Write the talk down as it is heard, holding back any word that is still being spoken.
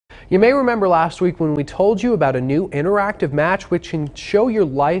You may remember last week when we told you about a new interactive map which can show your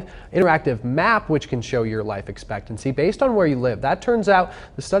life expectancy based on where you live. That turns out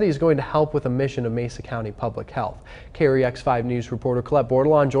the study is going to help with a mission of Mesa County Public Health. KREX 5 News reporter Colette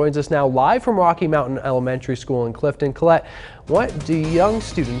Bordelon joins us now live from Rocky Mountain Elementary School in Clifton. Colette, what do young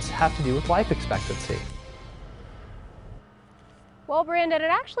students have to do with life expectancy? Well, Brandon, it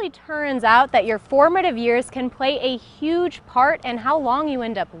actually turns out that your formative years can play a huge part in how long you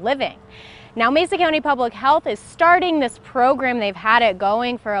end up living. Now, Mesa County Public Health is starting this program. They've had it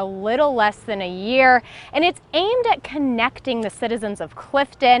going for a little less than a year, and it's aimed at connecting the citizens of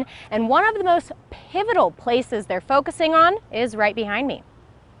Clifton. And one of the most pivotal places they're focusing on is right behind me.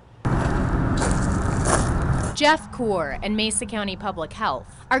 Jeff Kaur and Mesa County Public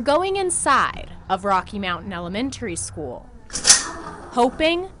Health are going inside of Rocky Mountain Elementary School,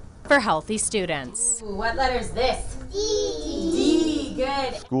 hoping for healthy students. Ooh, what letter is this? D. D,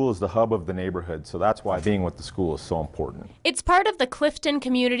 good. School is the hub of the neighborhood, so that's why being with the school is so important. It's part of the Clifton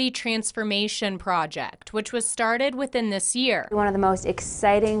Community Transformation Project, which was started within this year. One of the most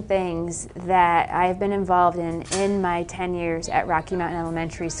exciting things that I've been involved in my 10 years at Rocky Mountain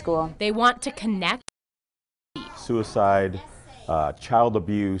Elementary School. They want to connect. Suicide, child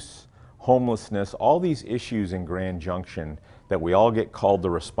abuse, homelessness, all these issues in Grand Junction that we all get called to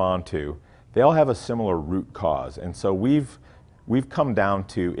respond to, they all have a similar root cause. And so we've come down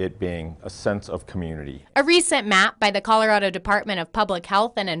to it being a sense of community. A recent map by the Colorado Department of Public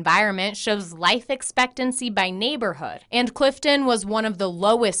Health and Environment shows life expectancy by neighborhood, and Clifton was one of the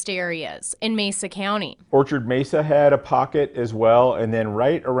lowest areas in Mesa County. Orchard Mesa had a pocket as well, and then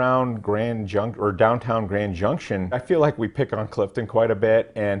right around downtown Grand Junction, I feel like we pick on Clifton quite a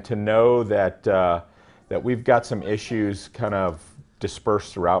bit, and to know that that we've got some issues kind of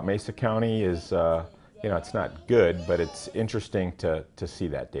dispersed throughout Mesa County is you know, it's not good, but it's interesting to see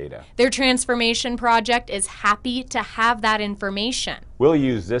that data. Their transformation project is happy to have that information. We'll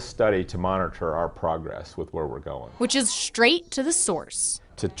use this study to monitor our progress with where we're going. Which is straight to the source.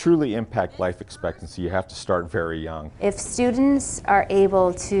 To truly impact life expectancy, you have to start very young. If students are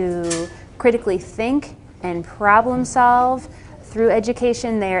able to critically think and problem solve through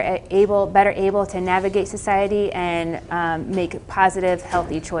education, they are better able to navigate society and make positive,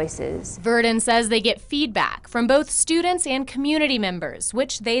 healthy choices. Verdon says they get feedback from both students and community members,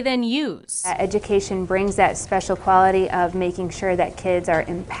 which they then use. Education brings that special quality of making sure that kids are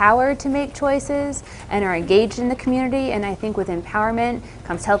empowered to make choices and are engaged in the community, and I think with empowerment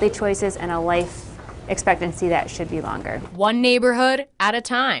comes healthy choices and a life expectancy that should be longer. One neighborhood at a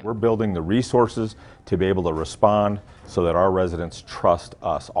time. We're building the resources to be able to respond so that our residents trust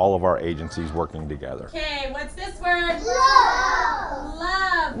us, all of our agencies working together. Okay, what's this word? Love.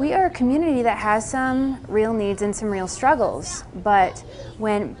 Love. We are a community that has some real needs and some real struggles, but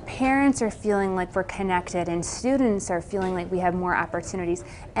when parents are feeling like we're connected and students are feeling like we have more opportunities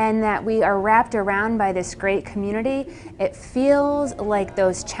and that we are wrapped around by this great community, it feels like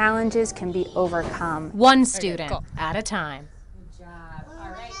those challenges can be overcome. One student at a time. Good job. All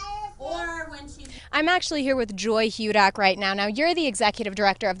right. Or when she's... I'm actually here with Joy Hudak right now. Now, you're the executive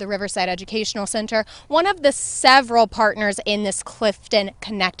director of the Riverside Educational Center, one of the several partners in this Clifton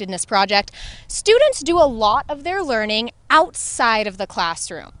Connectedness Project. Students do a lot of their learning outside of the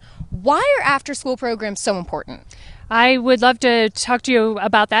classroom. Why are after-school programs so important? I would love to talk to you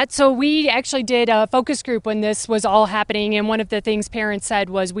about that. So we actually did a focus group when this was all happening, and one of the things parents said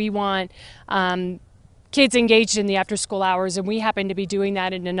was we want kids engaged in the after-school hours, and we happen to be doing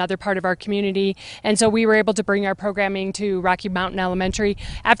that in another part of our community. And so we were able to bring our programming to Rocky Mountain Elementary.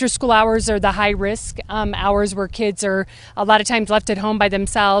 After-school hours are the high-risk hours where kids are a lot of times left at home by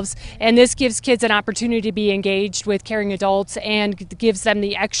themselves, and this gives kids an opportunity to be engaged with caring adults and gives them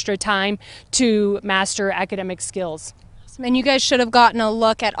the extra time to master academic skills. And you guys should have gotten a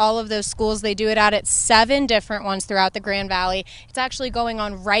look at all of those schools. They do it out at 7 different ones throughout the Grand Valley. It's actually going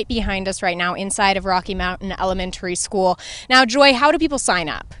on right behind us right now inside of Rocky Mountain Elementary School. Now, Joy, how do people sign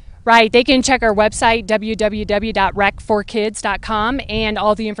up? Right, they can check our website, www.rec4kids.com, and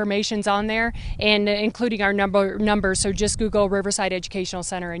all the information's on there, and including our number. So just Google Riverside Educational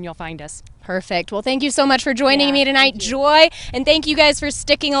Center and you'll find us. Perfect. Well, thank you so much for joining me tonight, Joy, and thank you guys for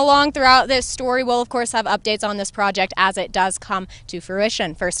sticking along throughout this story. We'll, of course, have updates on this project as it does come to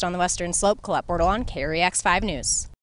fruition. First on the Western Slope, Colette Bordelon, KREX 5 News.